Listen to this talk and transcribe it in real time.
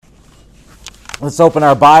Let's open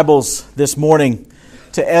our Bibles this morning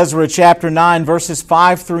to Ezra chapter 9, verses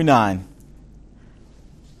 5 through 9.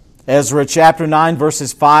 Ezra chapter 9,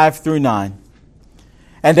 verses 5 through 9.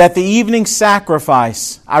 And at the evening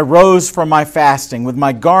sacrifice I rose from my fasting with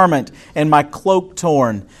my garment and my cloak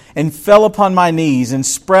torn, and fell upon my knees and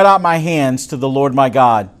spread out my hands to the Lord my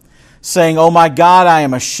God, saying, O my God, I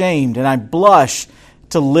am ashamed, and I blush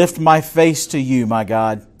to lift my face to you, my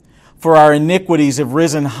God. For our iniquities have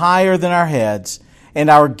risen higher than our heads, and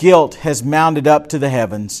our guilt has mounted up to the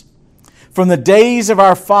heavens. From the days of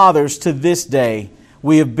our fathers to this day,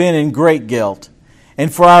 we have been in great guilt.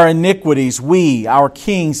 And for our iniquities, we, our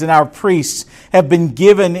kings and our priests, have been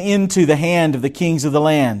given into the hand of the kings of the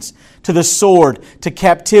lands, to the sword, to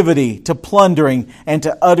captivity, to plundering, and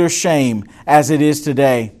to utter shame, as it is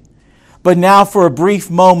today. But now for a brief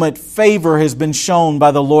moment, favor has been shown by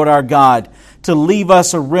the Lord our God, to leave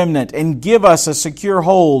us a remnant and give us a secure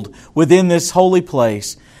hold within this holy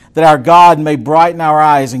place, that our God may brighten our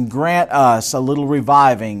eyes and grant us a little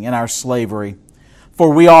reviving in our slavery.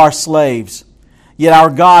 For we are slaves, yet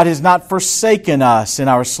our God has not forsaken us in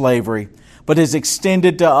our slavery, but has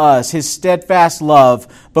extended to us His steadfast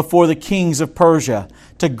love before the kings of Persia,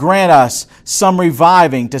 to grant us some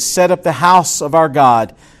reviving, to set up the house of our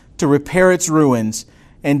God, to repair its ruins,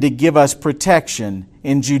 and to give us protection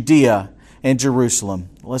in Judea and Jerusalem.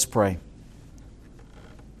 Let's pray.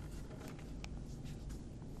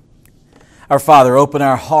 Our Father, open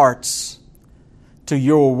our hearts to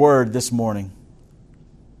your word this morning.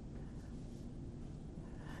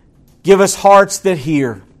 Give us hearts that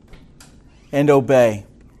hear and obey.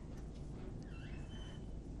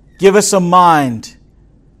 Give us a mind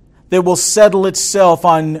that will settle itself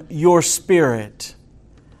on your Spirit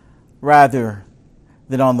rather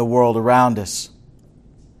than on the world around us.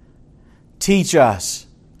 Teach us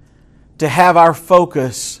to have our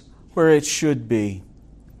focus where it should be.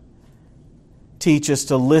 Teach us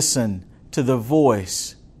to listen to the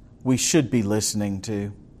voice we should be listening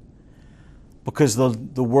to, because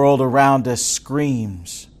the world around us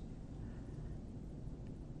screams.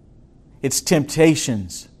 Its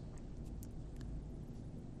temptations,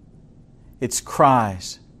 its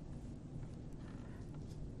cries,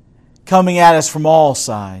 coming at us from all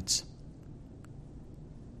sides.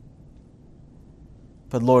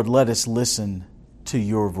 But Lord, let us listen to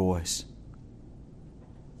your voice.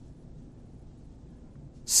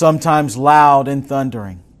 Sometimes loud and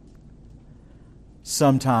thundering,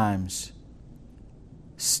 sometimes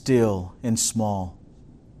still and small,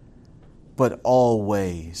 but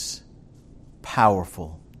always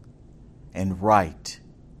powerful and right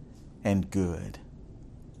and good.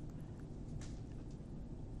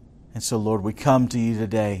 And so, Lord, we come to you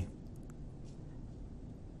today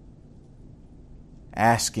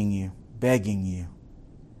asking you, begging you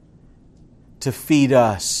to feed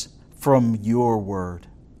us from your word,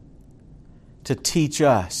 to teach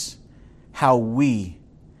us how we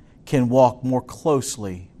can walk more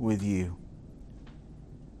closely with you.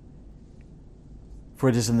 For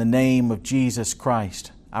it is in the name of Jesus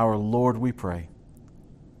Christ, our Lord, we pray.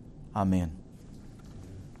 Amen.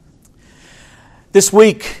 This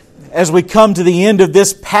week, as we come to the end of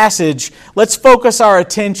this passage, let's focus our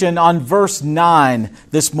attention on verse 9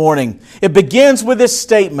 this morning. It begins with this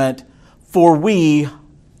statement, "For we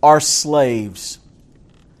are slaves."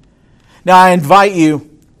 Now I invite you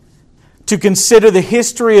to consider the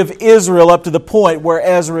history of Israel up to the point where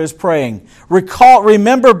Ezra is praying.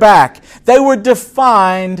 Remember back, they were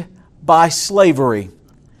defined by slavery.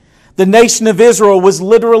 The nation of Israel was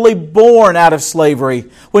literally born out of slavery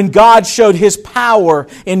when God showed His power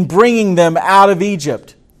in bringing them out of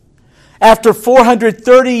Egypt. After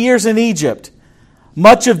 430 years in Egypt,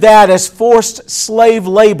 much of that as forced slave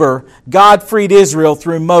labor, God freed Israel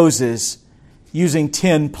through Moses using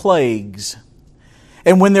 10 plagues.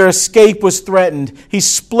 And when their escape was threatened, He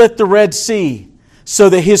split the Red Sea so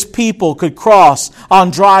that His people could cross on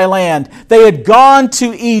dry land. They had gone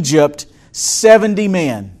to Egypt 70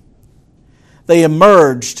 men. They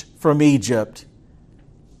emerged from Egypt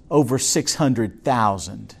over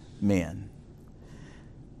 600,000 men.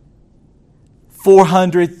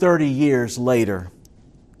 430 years later.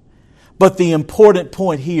 But the important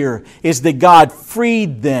point here is that God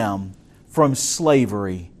freed them from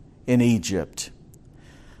slavery in Egypt.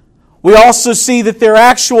 We also see that their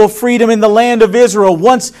actual freedom in the land of Israel,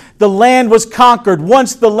 once the land was conquered,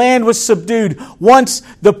 once the land was subdued, once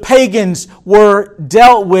the pagans were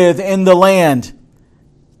dealt with in the land,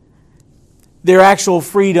 their actual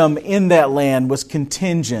freedom in that land was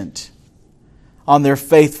contingent on their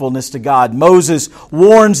faithfulness to God. Moses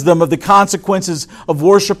warns them of the consequences of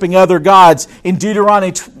worshiping other gods. In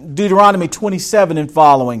Deuteronomy Deuteronomy 27 and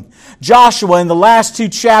following. Joshua, in the last 2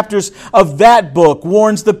 chapters of that book,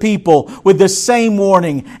 warns the people with the same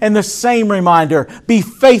warning and the same reminder: be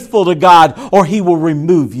faithful to God, or He will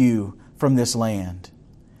remove you from this land.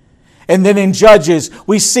 And then in Judges,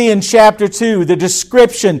 we see in chapter 2 the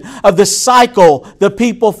description of the cycle the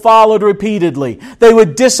people followed repeatedly. They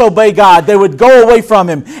would disobey God, they would go away from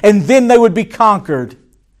Him, and then they would be conquered.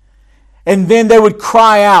 And then they would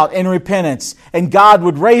cry out in repentance, and God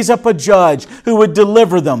would raise up a judge who would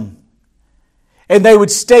deliver them. And they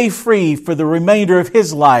would stay free for the remainder of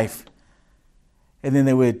His life. And then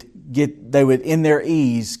they would in their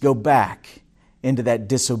ease go back into that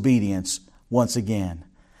disobedience once again.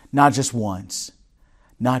 Not just once,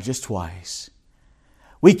 not just twice.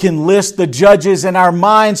 We can list the judges in our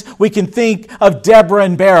minds. We can think of Deborah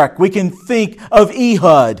and Barak. We can think of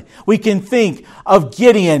Ehud. We can think of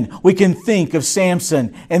Gideon. We can think of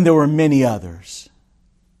Samson. And there were many others.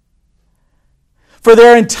 For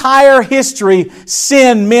their entire history,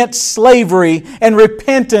 sin meant slavery and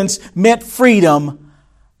repentance meant freedom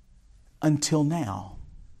until now.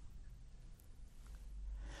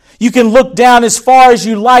 You can look down as far as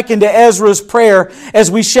you like into Ezra's prayer,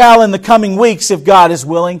 as we shall in the coming weeks if God is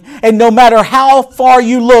willing. And no matter how far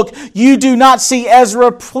you look, you do not see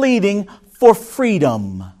Ezra pleading for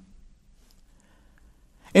freedom.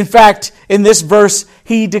 In fact, in this verse,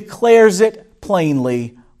 he declares it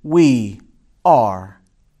plainly: we are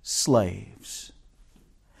slaves.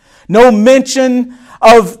 No mention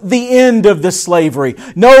of the end of the slavery.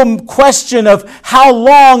 No question of how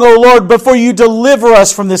long, O Lord, before you deliver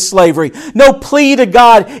us from this slavery. No plea to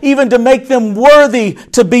God even to make them worthy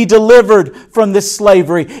to be delivered from this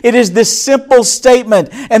slavery. It is this simple statement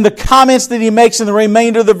and the comments that he makes in the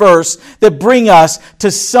remainder of the verse that bring us to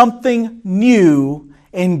something new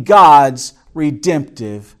in God's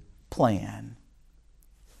redemptive plan.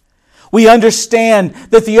 We understand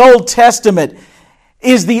that the Old Testament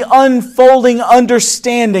is the unfolding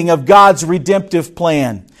understanding of God's redemptive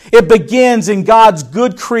plan. It begins in God's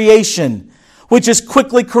good creation, which is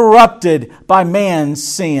quickly corrupted by man's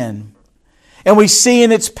sin. And we see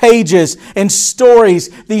in its pages and stories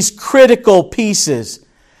these critical pieces: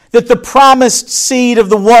 that the promised seed of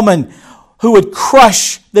the woman who would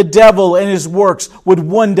crush the devil and his works would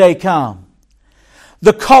one day come.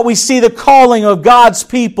 We see the calling of God's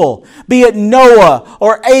people, be it Noah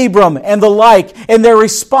or Abram and the like, and their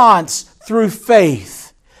response through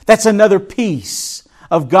faith. That's another piece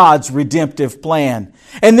of God's redemptive plan.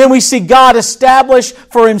 And then we see God establish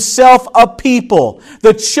for Himself a people,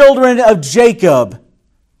 the children of Jacob,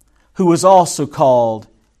 who was also called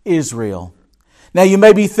Israel. Now you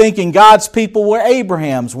may be thinking, God's people were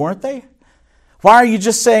Abraham's, weren't they? Why are you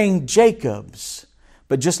just saying Jacob's?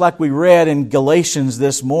 But just like we read in Galatians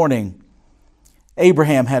this morning,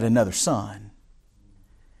 Abraham had another son,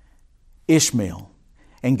 Ishmael,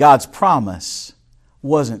 and God's promise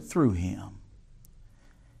wasn't through him.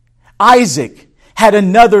 Isaac had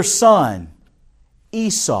another son,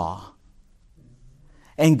 Esau,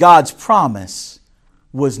 and God's promise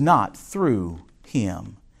was not through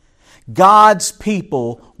him. God's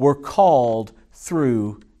people were called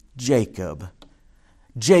through Jacob.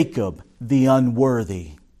 Jacob, the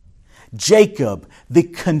unworthy. Jacob, the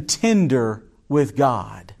contender with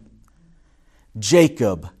God.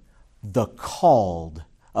 Jacob, the called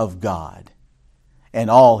of God, and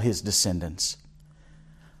all his descendants.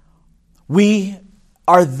 We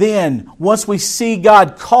are then, once we see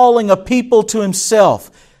God calling a people to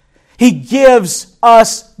Himself, He gives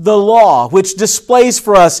us the law, which displays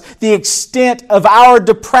for us the extent of our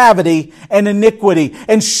depravity and iniquity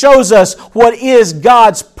and shows us what is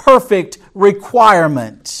God's perfect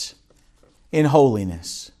requirement in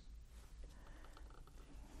holiness.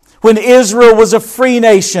 When Israel was a free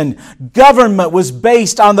nation, government was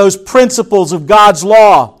based on those principles of God's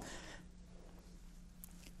law.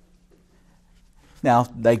 Now,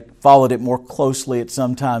 they followed it more closely at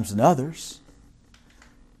some times than others.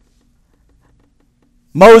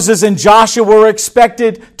 Moses and Joshua were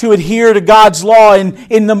expected to adhere to God's law, and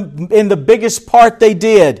in the biggest part they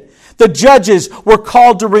did. The judges were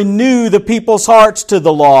called to renew the people's hearts to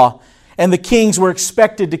the law, and the kings were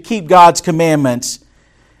expected to keep God's commandments.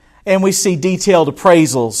 And we see detailed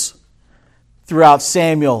appraisals throughout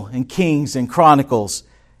Samuel and Kings and Chronicles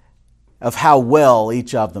of how well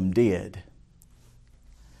each of them did.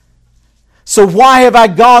 So why have I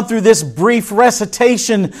gone through this brief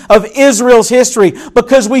recitation of Israel's history?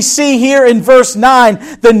 Because we see here in verse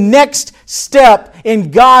 9, the next step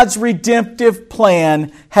in God's redemptive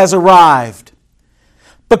plan has arrived.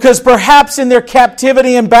 Because perhaps in their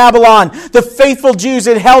captivity in Babylon, the faithful Jews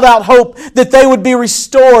had held out hope that they would be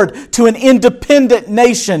restored to an independent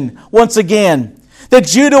nation once again. That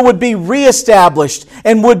Judah would be reestablished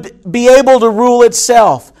and would be able to rule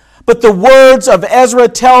itself. But the words of Ezra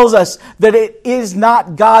tells us that it is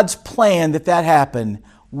not God's plan that happen.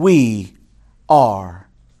 We are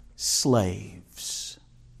slaves.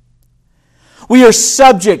 We are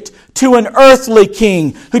subject to an earthly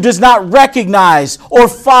king who does not recognize or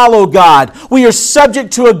follow God. We are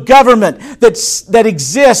subject to a government that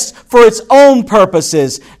exists for its own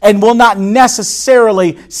purposes and will not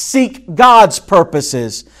necessarily seek God's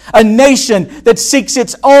purposes. A nation that seeks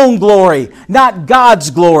its own glory, not God's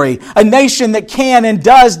glory. A nation that can and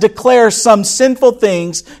does declare some sinful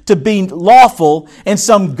things to be lawful and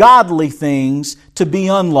some godly things to be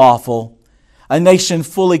unlawful. A nation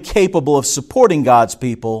fully capable of supporting God's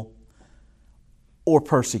people or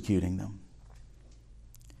persecuting them.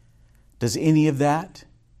 Does any of that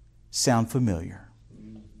sound familiar?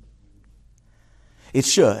 It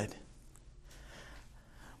should.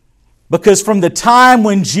 Because from the time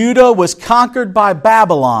when Judah was conquered by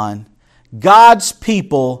Babylon, God's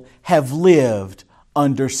people have lived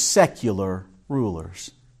under secular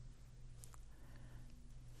rulers.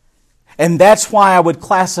 And that's why I would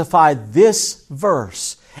classify this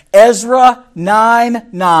verse, Ezra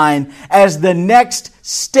 9:9, as the next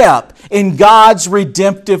step in God's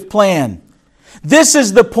redemptive plan. This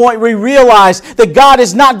is the point we realize that God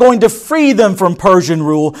is not going to free them from Persian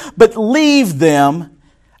rule, but leave them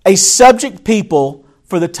a subject people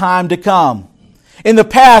for the time to come. In the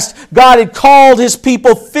past, God had called His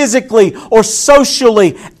people physically or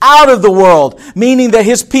socially out of the world, meaning that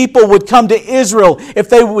His people would come to Israel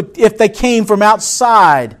if they came from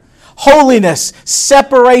outside. Holiness,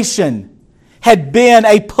 separation had been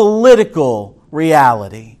a political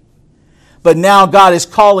reality. But now God is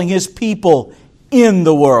calling His people in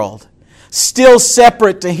the world, still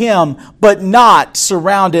separate to Him, but not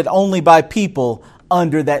surrounded only by people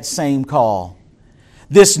under that same call.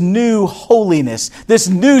 This new holiness, this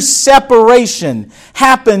new separation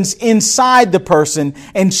happens inside the person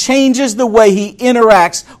and changes the way he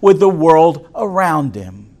interacts with the world around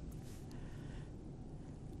him.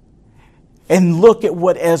 And look at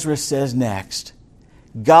what Ezra says next.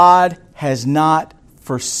 God has not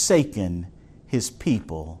forsaken His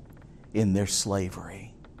people in their slavery.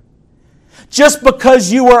 Just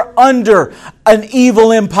because you are under an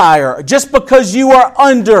evil empire, just because you are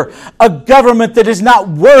under a government that is not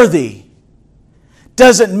worthy,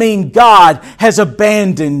 doesn't mean God has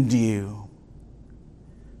abandoned you.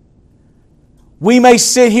 We may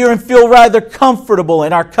sit here and feel rather comfortable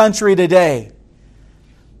in our country today,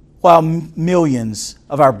 while millions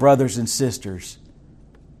of our brothers and sisters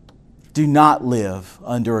do not live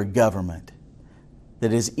under a government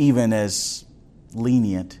that is even as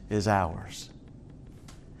lenient as ours.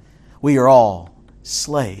 We are all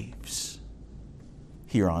slaves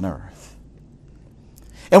here on earth.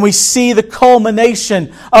 And we see the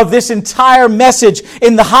culmination of this entire message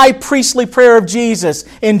in the high priestly prayer of Jesus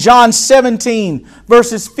in John 17,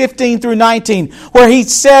 verses 15 through 19, where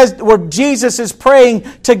Jesus is praying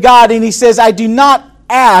to God and He says, I do not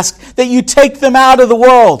ask that you take them out of the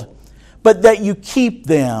world, but that you keep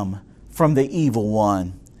them from the evil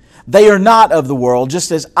one. They are not of the world,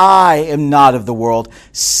 just as I am not of the world.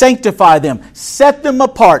 Sanctify them, set them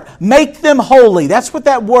apart, make them holy. That's what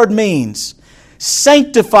that word means.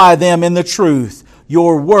 Sanctify them in the truth.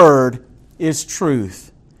 Your word is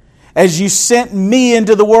truth. As you sent me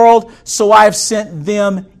into the world, so I have sent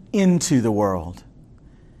them into the world.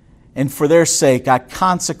 And for their sake I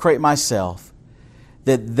consecrate myself,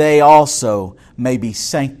 that they also may be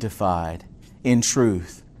sanctified in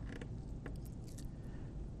truth.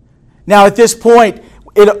 Now at this point,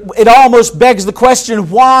 it almost begs the question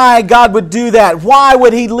why God would do that. Why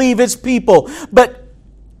would He leave His people? But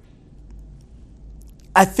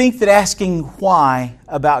I think that asking why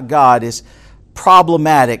about God is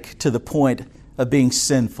problematic to the point of being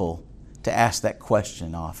sinful to ask that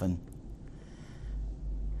question often.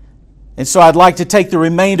 And so I'd like to take the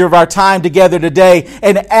remainder of our time together today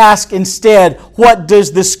and ask instead, what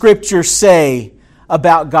does the Scripture say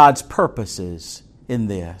about God's purposes in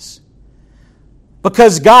this?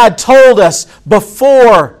 Because God told us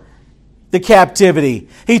before the captivity.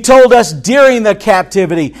 He told us during the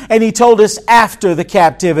captivity. And He told us after the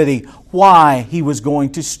captivity why He was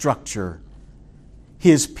going to structure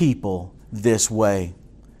His people this way.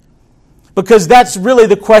 Because that's really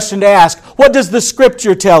the question to ask. What does the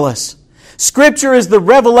Scripture tell us? Scripture is the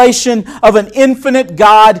revelation of an infinite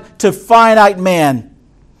God to finite man.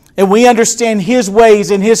 And we understand His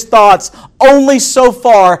ways and His thoughts only so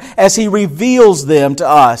far as He reveals them to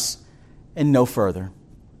us and no further.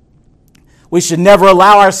 We should never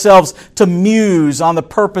allow ourselves to muse on the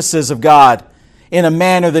purposes of God in a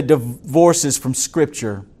manner that divorces from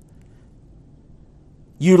Scripture,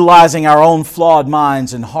 utilizing our own flawed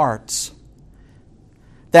minds and hearts.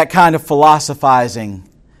 That kind of philosophizing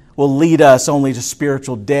will lead us only to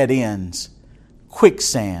spiritual dead ends,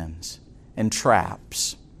 quicksands, and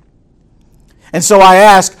traps. And so I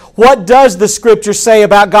ask, what does the Scripture say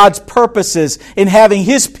about God's purposes in having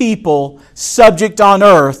His people subject on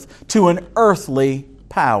earth to an earthly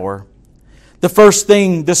power? The first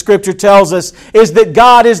thing the Scripture tells us is that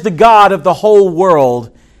God is the God of the whole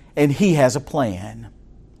world, and He has a plan.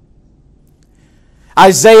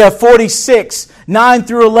 Isaiah 46, 9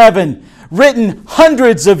 through 11, written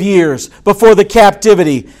hundreds of years before the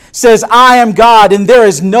captivity, says, I am God and there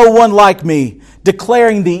is no one like me,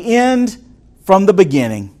 declaring the end from the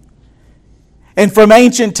beginning. And from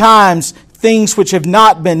ancient times, things which have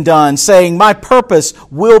not been done, saying, my purpose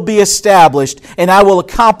will be established, and I will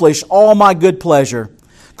accomplish all my good pleasure.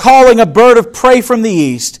 Calling a bird of prey from the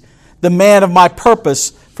east, the man of my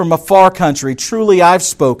purpose from a far country. Truly I've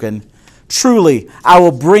spoken. Truly I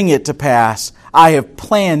will bring it to pass. I have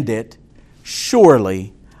planned it.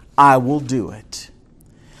 Surely I will do it.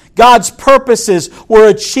 God's purposes were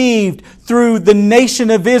achieved through the nation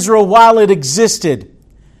of Israel while it existed.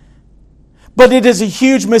 But it is a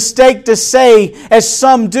huge mistake to say, as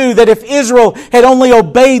some do, that if Israel had only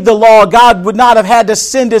obeyed the law, God would not have had to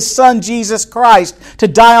send His Son, Jesus Christ, to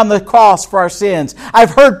die on the cross for our sins.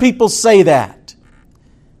 I've heard people say that.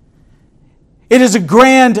 It is a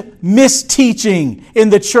grand misteaching in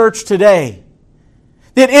the church today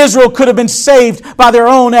that Israel could have been saved by their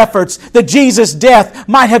own efforts, that Jesus' death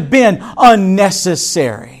might have been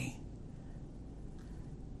unnecessary.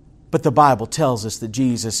 But the Bible tells us that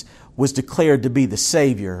Jesus was declared to be the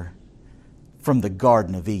Savior from the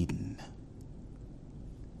Garden of Eden.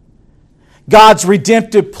 God's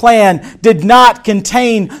redemptive plan did not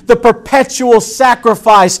contain the perpetual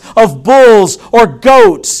sacrifice of bulls or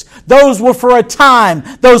goats. Those were for a time.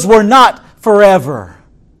 Those were not forever.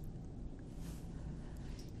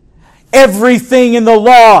 Everything in the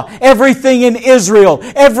law, everything in Israel,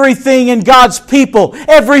 everything in God's people,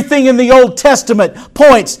 everything in the Old Testament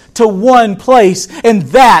points to one place, and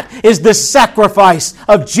that is the sacrifice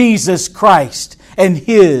of Jesus Christ and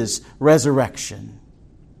His resurrection.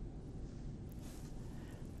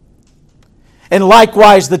 And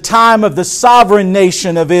likewise, the time of the sovereign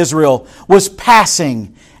nation of Israel was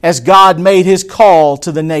passing as God made His call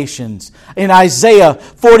to the nations. In Isaiah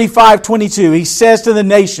 45:22, He says to the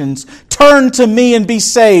nations, turn to me and be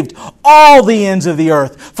saved, all the ends of the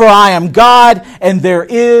earth, for I am God and there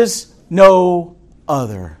is no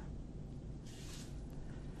other.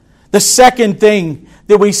 The second thing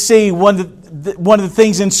that we see, one of the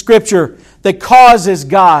things in Scripture that causes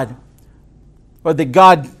God, or that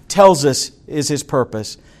God tells us is His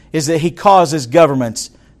purpose, is that He causes governments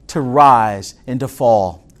to rise and to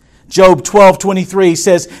fall. Job 12:23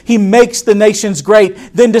 says, He makes the nations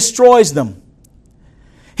great, then destroys them.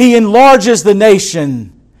 He enlarges the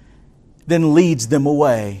nation, then leads them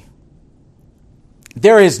away.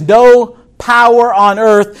 There is no power on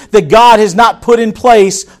earth that God has not put in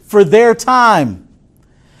place for their time.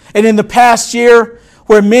 And in the past year,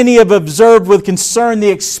 where many have observed with concern the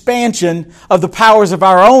expansion of the powers of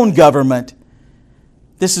our own government,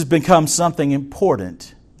 this has become something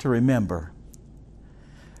important to remember.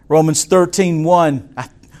 Romans 13:1.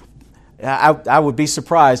 I would be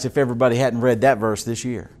surprised if everybody hadn't read that verse this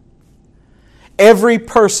year. Every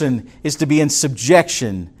person is to be in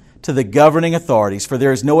subjection to the governing authorities, for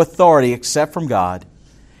there is no authority except from God,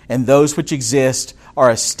 and those which exist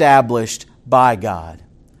are established by God.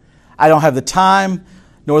 I don't have the time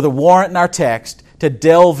nor the warrant in our text to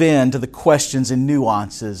delve into the questions and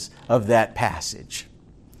nuances of that passage.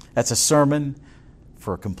 That's a sermon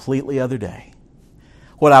for a completely other day.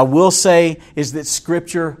 What I will say is that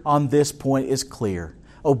Scripture on this point is clear.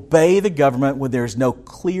 Obey the government when there is no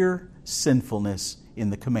clear sinfulness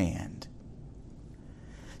in the command.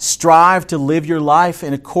 Strive to live your life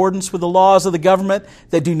in accordance with the laws of the government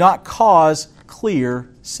that do not cause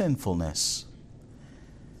clear sinfulness.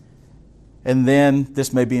 And then,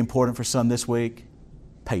 this may be important for some this week,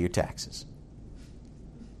 pay your taxes.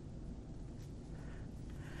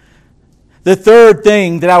 The third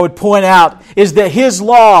thing that I would point out is that His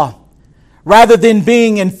law, rather than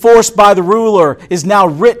being enforced by the ruler, is now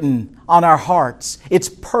written on our hearts. It's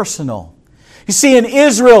personal. You see, in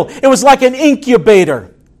Israel, it was like an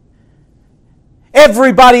incubator.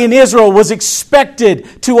 Everybody in Israel was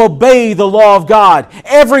expected to obey the law of God.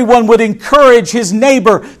 Everyone would encourage his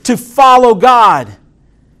neighbor to follow God.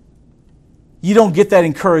 You don't get that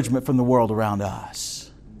encouragement from the world around us.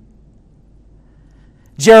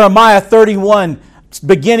 Jeremiah 31,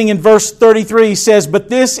 beginning in verse 33, says, "But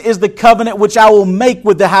this is the covenant which I will make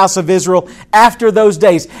with the house of Israel after those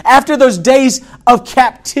days." After those days of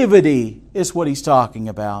captivity is what he's talking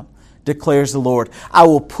about, declares the Lord. "I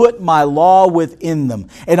will put my law within them,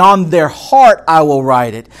 and on their heart I will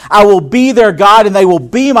write it. I will be their God, and they will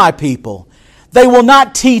be my people. They will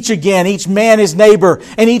not teach again, each man his neighbor,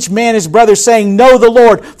 and each man his brother, saying, 'Know the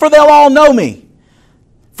Lord,' for they'll all know me.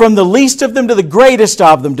 From the least of them to the greatest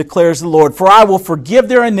of them, declares the Lord. For I will forgive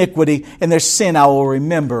their iniquity, and their sin I will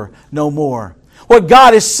remember no more." What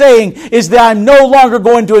God is saying is that I'm no longer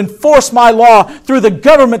going to enforce my law through the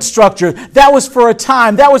government structure. That was for a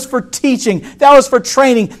time. That was for teaching. That was for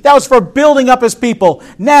training. That was for building up His people.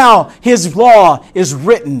 Now His law is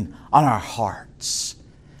written on our hearts.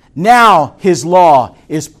 Now His law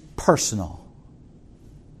is personal.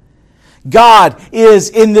 God is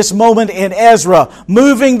in this moment in Ezra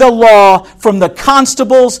moving the law from the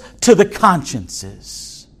constables to the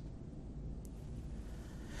consciences.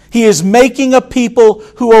 He is making a people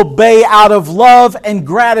who obey out of love and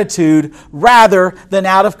gratitude rather than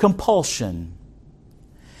out of compulsion.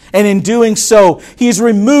 And in doing so, He's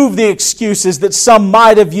removed the excuses that some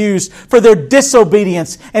might have used for their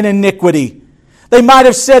disobedience and iniquity. They might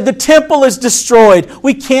have said, "The temple is destroyed.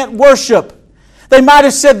 We can't worship." They might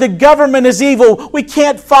have said, "The government is evil. We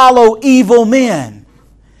can't follow evil men."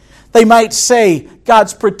 They might say,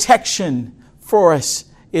 "God's protection for us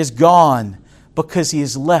is gone because He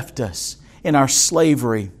has left us in our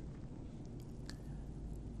slavery."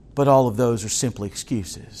 But all of those are simply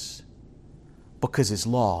excuses because His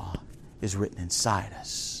law is written inside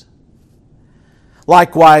us.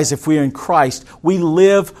 Likewise, if we are in Christ, we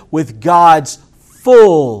live with God's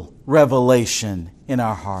full revelation in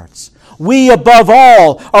our hearts. We, above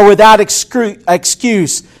all, are without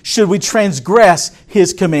excuse should we transgress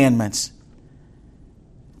His commandments.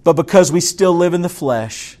 But because we still live in the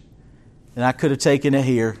flesh, and I could have taken it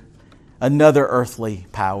here, another earthly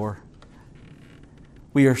power,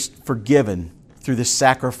 we are forgiven through the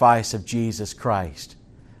sacrifice of Jesus Christ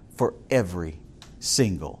for every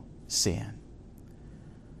single sin.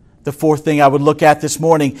 The fourth thing I would look at this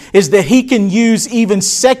morning is that He can use even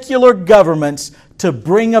secular governments to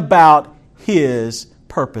bring about His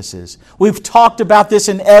purposes. We've talked about this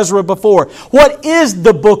in Ezra before. What is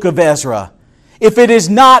the book of Ezra if it is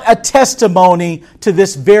not a testimony to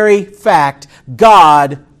this very fact?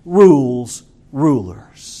 God rules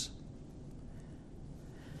rulers.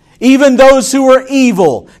 Even those who are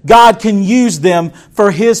evil, God can use them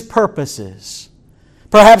for His purposes.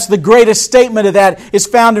 Perhaps the greatest statement of that is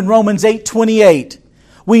found in Romans 8:28.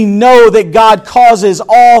 We know that God causes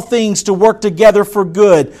all things to work together for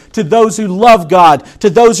good to those who love God, to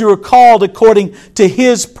those who are called according to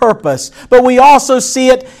His purpose. But we also see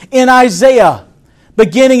it in Isaiah,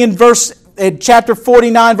 beginning in chapter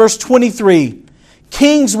 49, verse 23.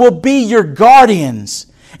 "Kings will be your guardians,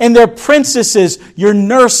 and their princesses your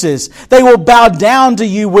nurses. They will bow down to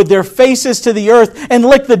you with their faces to the earth and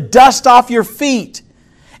lick the dust off your feet.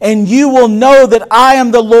 And you will know that I am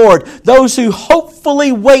the Lord. Those who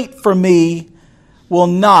hopefully wait for me will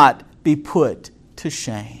not be put to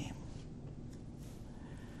shame."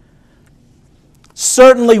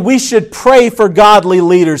 Certainly we should pray for godly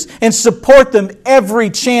leaders and support them every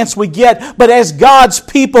chance we get. But as God's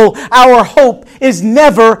people, our hope is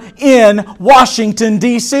never in Washington,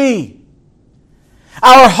 D.C.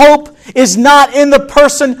 Our hope is not in the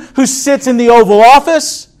person who sits in the Oval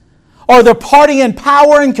Office or the party in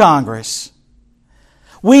power in Congress.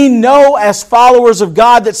 We know as followers of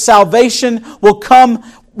God that salvation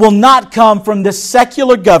will not come from the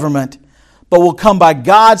secular government, but will come by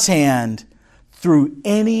God's hand through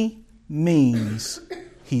any means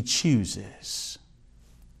He chooses.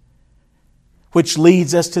 Which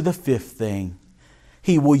leads us to the fifth thing.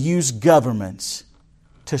 He will use governments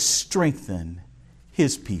to strengthen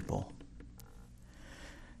His people.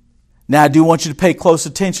 Now, I do want you to pay close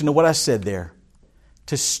attention to what I said there.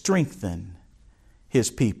 To strengthen His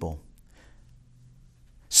people.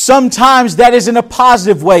 Sometimes that is in a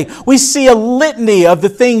positive way. We see a litany of the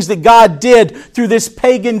things that God did through this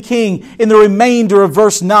pagan king in the remainder of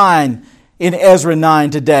verse 9 in Ezra 9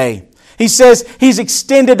 today. He says He's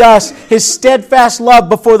extended us His steadfast love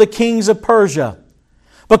before the kings of Persia.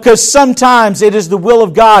 Because sometimes it is the will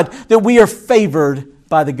of God that we are favored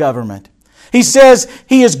by the government. He says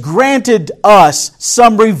He has granted us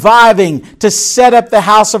some reviving to set up the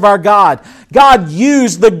house of our God. God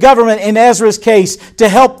used the government in Ezra's case to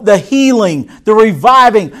help the healing, the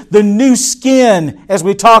reviving, the new skin, as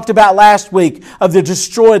we talked about last week, of the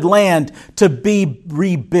destroyed land to be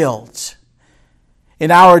rebuilt.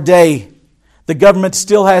 In our day, the government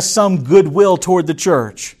still has some goodwill toward the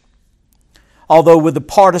church, although with the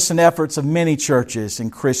partisan efforts of many churches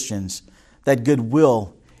and Christians, that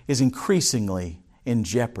goodwill is increasingly in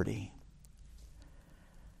jeopardy.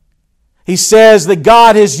 He says that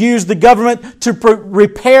God has used the government to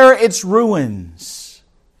repair its ruins.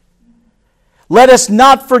 Let us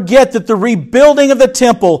not forget that the rebuilding of the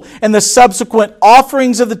temple and the subsequent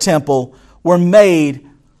offerings of the temple were made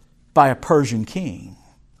by a Persian king.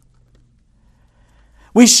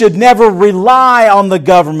 We should never rely on the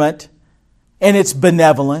government and its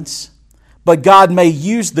benevolence, but God may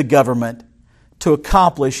use the government to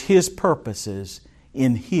accomplish His purposes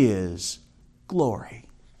in His glory.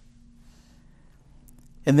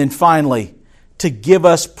 And then finally, to give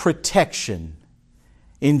us protection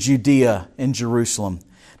in Judea and Jerusalem.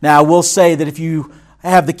 Now, I will say that if you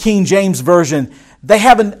have the King James Version, they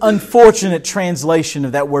have an unfortunate translation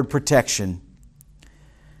of that word protection.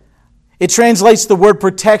 It translates the word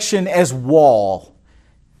protection as wall,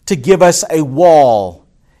 to give us a wall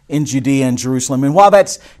in Judea and Jerusalem. And while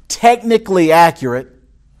that's technically accurate,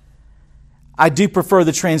 I do prefer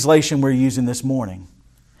the translation we're using this morning.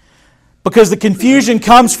 Because the confusion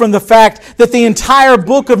comes from the fact that the entire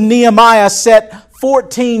book of Nehemiah, set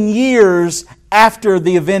 14 years after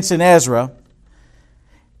the events in Ezra,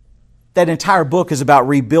 that entire book is about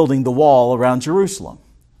rebuilding the wall around Jerusalem.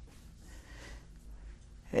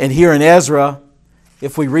 And here in Ezra,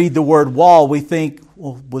 if we read the word wall, we think,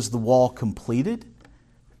 well, was the wall completed?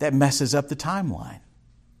 That messes up the timeline.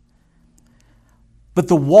 But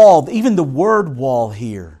the wall, even the word wall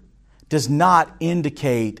here, does not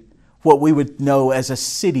indicate what we would know as a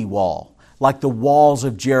city wall, like the walls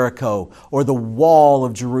of Jericho or the wall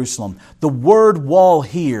of Jerusalem. The word wall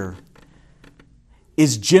here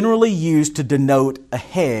is generally used to denote a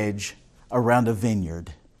hedge around a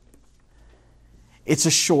vineyard. It's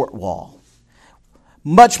a short wall,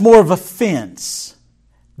 much more of a fence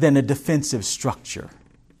than a defensive structure.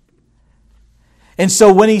 And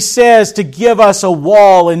so when he says to give us a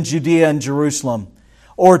wall in Judea and Jerusalem,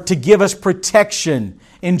 or to give us protection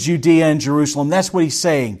in Judea and Jerusalem, that's what he's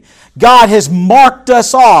saying. God has marked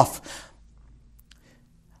us off,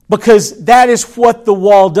 because that is what the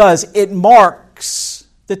wall does. It marks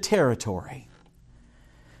the territory.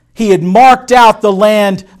 He had marked out the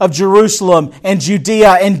land of Jerusalem and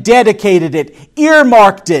Judea and dedicated it,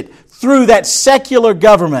 earmarked it through that secular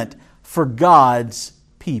government for God's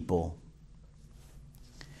people.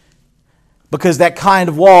 Because that kind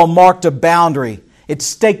of wall marked a boundary. It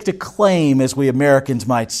staked a claim, as we Americans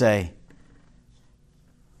might say.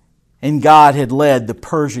 And God had led the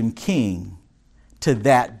Persian king to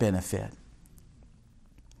that benefit.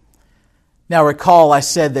 Now recall, I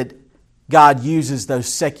said that God uses those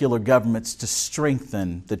secular governments to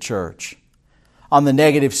strengthen the church. On the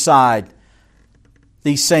negative side,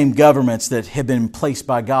 these same governments that have been placed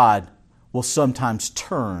by God will sometimes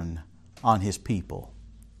turn on His people.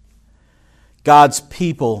 God's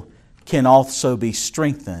people can also be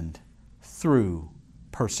strengthened through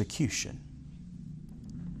persecution.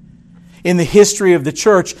 In the history of the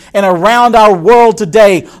church and around our world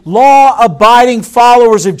today, law-abiding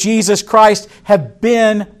followers of Jesus Christ have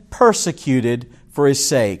been persecuted for His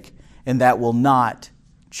sake, and that will not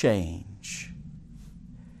change.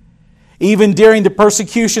 Even during the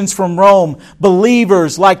persecutions from Rome,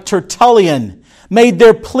 believers like Tertullian made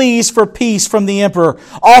their pleas for peace from the emperor,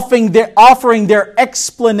 offering their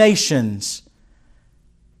explanations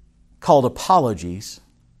called apologies,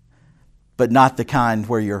 but not the kind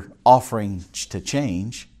where you're offering to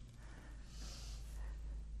change.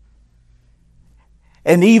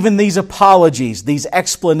 And even these apologies, these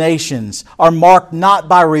explanations, are marked not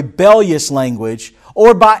by rebellious language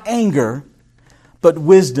or by anger, but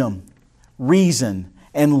wisdom, reason,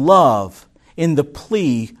 and love in the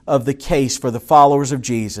plea of the case for the followers of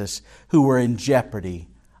Jesus who were in jeopardy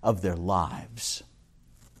of their lives.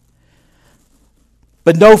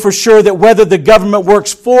 But know for sure that whether the government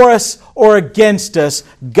works for us or against us,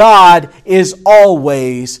 God is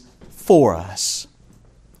always for us.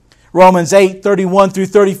 Romans 8:31 through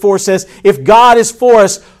 34 says, "If God is for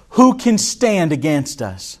us, who can stand against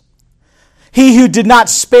us? He who did not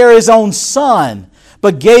spare His own Son,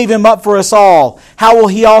 but gave Him up for us all, how will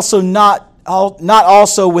He also not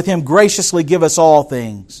also with Him graciously give us all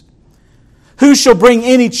things? Who shall bring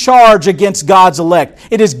any charge against God's elect?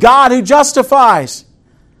 It is God who justifies.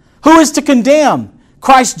 Who is to condemn?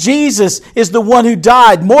 Christ Jesus is the one who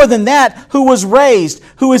died. More than that, who was raised,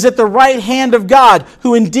 who is at the right hand of God,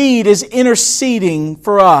 who indeed is interceding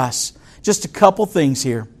for us. Just a couple things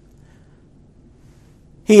here.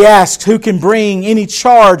 He asks, who can bring any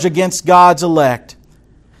charge against God's elect?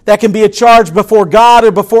 That can be a charge before God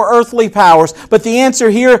or before earthly powers. But the answer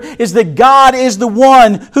here is that God is the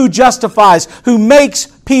one who justifies, who makes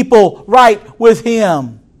people right with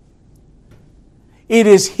Him. It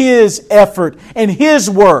is His effort and His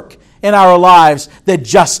work in our lives that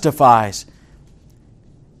justifies.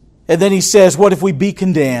 And then He says, what if we be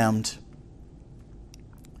condemned?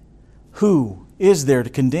 Who is there to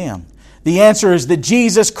condemn? The answer is that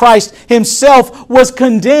Jesus Christ Himself was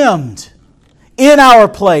condemned in our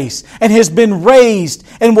place and has been raised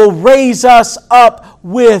and will raise us up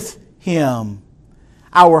with Him.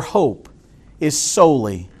 Our hope is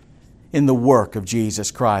solely in the work of Jesus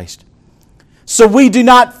Christ. So we do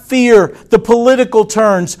not fear the political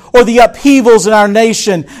turns or the upheavals in our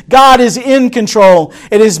nation. God is in control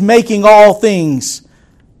and is making all things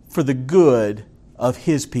for the good of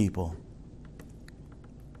His people.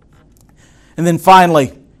 And then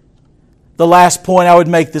finally, the last point I would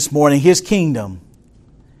make this morning, His kingdom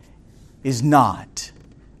is not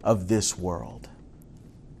of this world.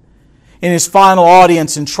 In His final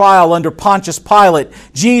audience and trial under Pontius Pilate,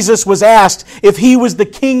 Jesus was asked if He was the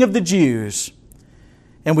King of the Jews.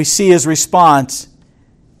 And we see His response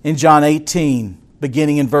in John 18,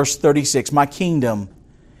 beginning in verse 36. My kingdom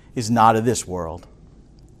is not of this world.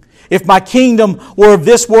 If my kingdom were of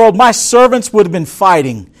this world, my servants would have been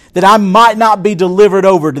fighting that I might not be delivered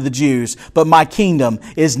over to the Jews. But my kingdom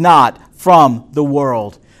is not from the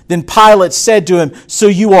world. Then Pilate said to Him, so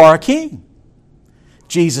you are a king?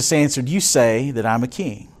 Jesus answered, you say that I'm a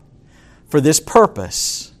king. For this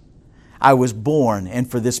purpose I was born,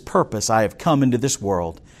 and for this purpose I have come into this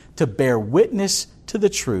world, to bear witness to the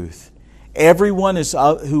truth. Everyone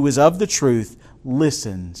who is of the truth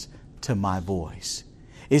listens to my voice.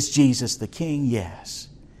 Is Jesus the King? Yes.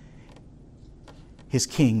 His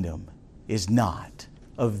kingdom is not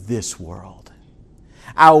of this world.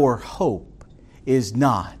 Our hope is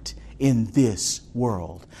not in this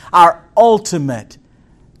world. Our ultimate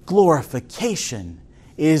glorification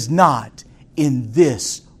is not in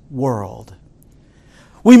this world.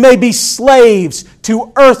 We may be slaves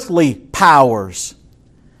to earthly powers,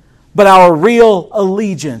 but our real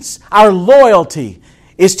allegiance, our loyalty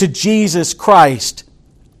is to Jesus Christ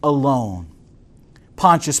alone.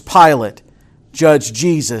 Pontius Pilate judged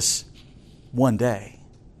Jesus one day,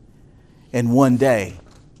 and one day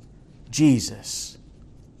Jesus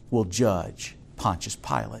will judge Pontius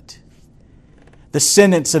Pilate. The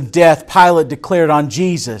sentence of death Pilate declared on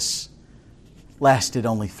Jesus lasted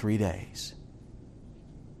only 3 days.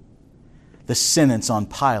 The sentence on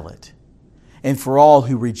Pilate and for all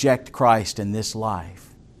who reject Christ in this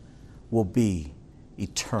life will be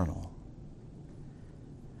eternal.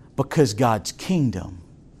 Because God's kingdom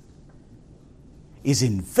is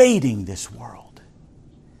invading this world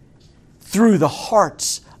through the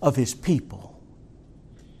hearts of His people,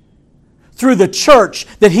 through the church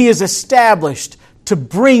that He has established to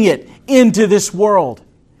bring it into this world.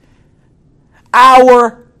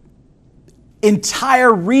 Our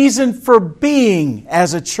entire reason for being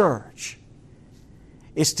as a church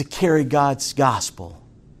is to carry God's gospel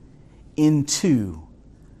into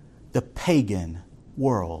the pagan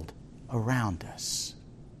world around us.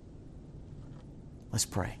 Let's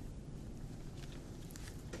pray.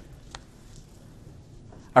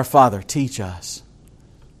 Our Father, teach us.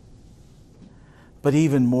 But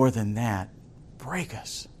even more than that, break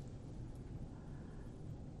us.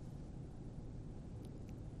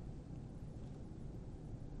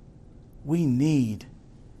 We need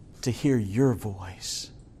to hear Your voice.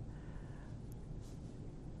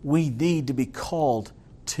 We need to be called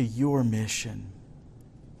to Your mission.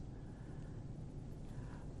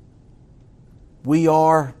 We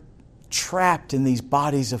are trapped in these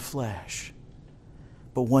bodies of flesh,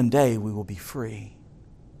 but one day we will be free.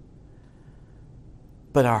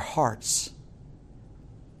 But our hearts,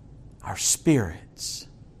 our spirits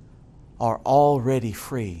are already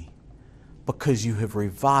free because You have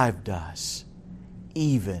revived us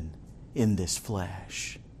even in this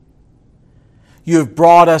flesh. You have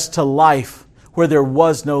brought us to life where there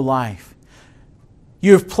was no life.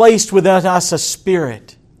 You have placed within us a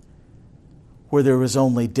spirit where there was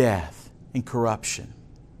only death and corruption.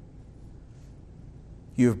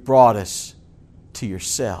 You have brought us to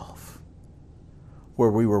Yourself where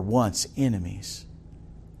we were once enemies.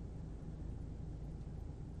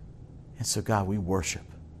 And so, God, we worship.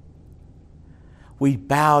 We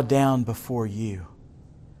bow down before you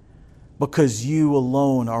because you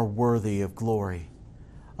alone are worthy of glory,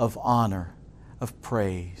 of honor, of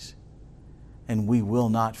praise. And we will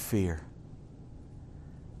not fear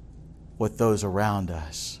what those around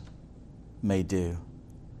us may do.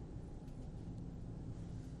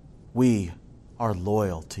 We are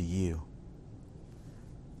loyal to you.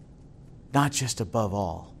 Not just above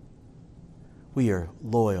all. We are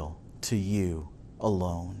loyal to you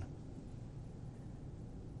alone.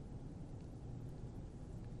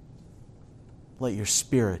 Let your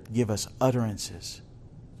Spirit give us utterances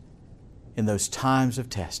in those times of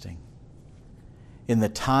testing, in the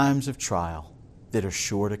times of trial that are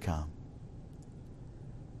sure to come.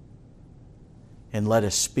 And let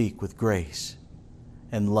us speak with grace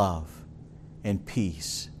and love and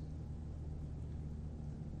peace,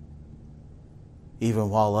 even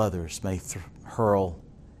while others may hurl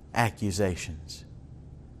accusations,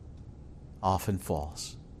 often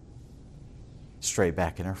false, straight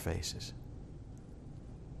back in our faces.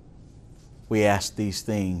 We ask these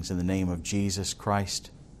things in the name of Jesus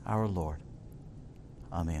Christ, our Lord.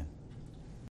 Amen.